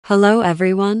Hello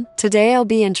everyone, today I'll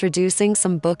be introducing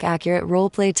some book-accurate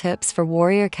roleplay tips for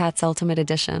Warrior Cats Ultimate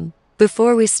Edition.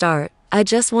 Before we start, I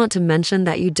just want to mention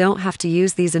that you don't have to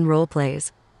use these in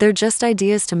roleplays. They're just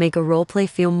ideas to make a roleplay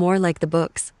feel more like the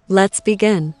books. Let's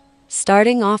begin.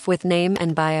 Starting off with name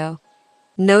and bio.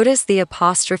 Notice the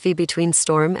apostrophe between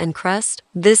Storm and Crest?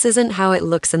 This isn't how it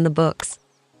looks in the books.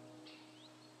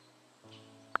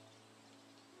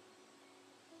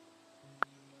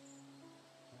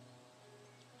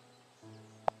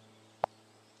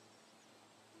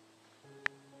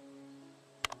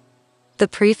 The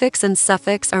prefix and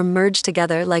suffix are merged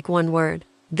together like one word.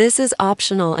 This is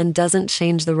optional and doesn't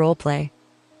change the roleplay.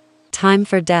 Time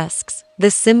for desks. The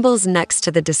symbols next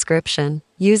to the description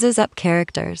uses up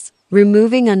characters.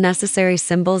 Removing unnecessary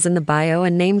symbols in the bio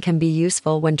and name can be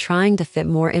useful when trying to fit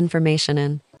more information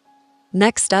in.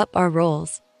 Next up are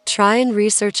roles. Try and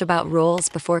research about roles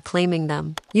before claiming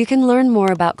them. You can learn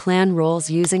more about clan roles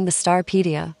using the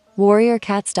Starpedia,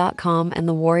 warriorcats.com, and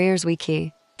the Warriors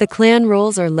Wiki. The clan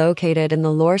roles are located in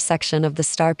the lore section of the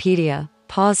Starpedia.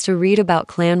 Pause to read about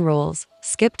clan roles.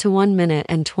 Skip to 1 minute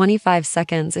and 25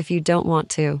 seconds if you don't want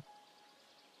to.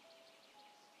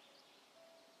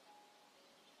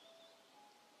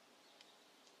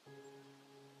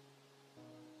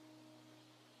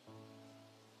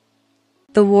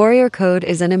 The warrior code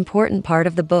is an important part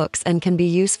of the books and can be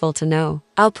useful to know.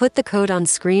 I'll put the code on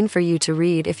screen for you to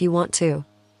read if you want to.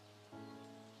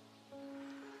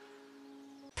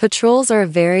 Patrols are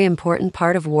a very important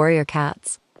part of warrior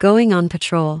cats. Going on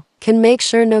patrol can make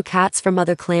sure no cats from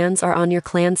other clans are on your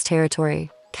clan's territory.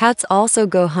 Cats also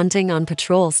go hunting on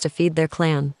patrols to feed their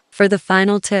clan. For the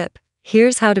final tip,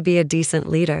 here's how to be a decent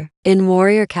leader. In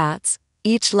warrior cats,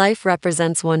 each life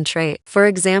represents one trait. For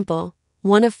example,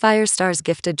 one of Firestar's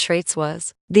gifted traits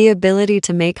was the ability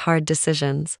to make hard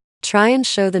decisions. Try and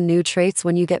show the new traits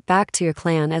when you get back to your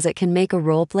clan, as it can make a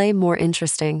roleplay more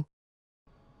interesting.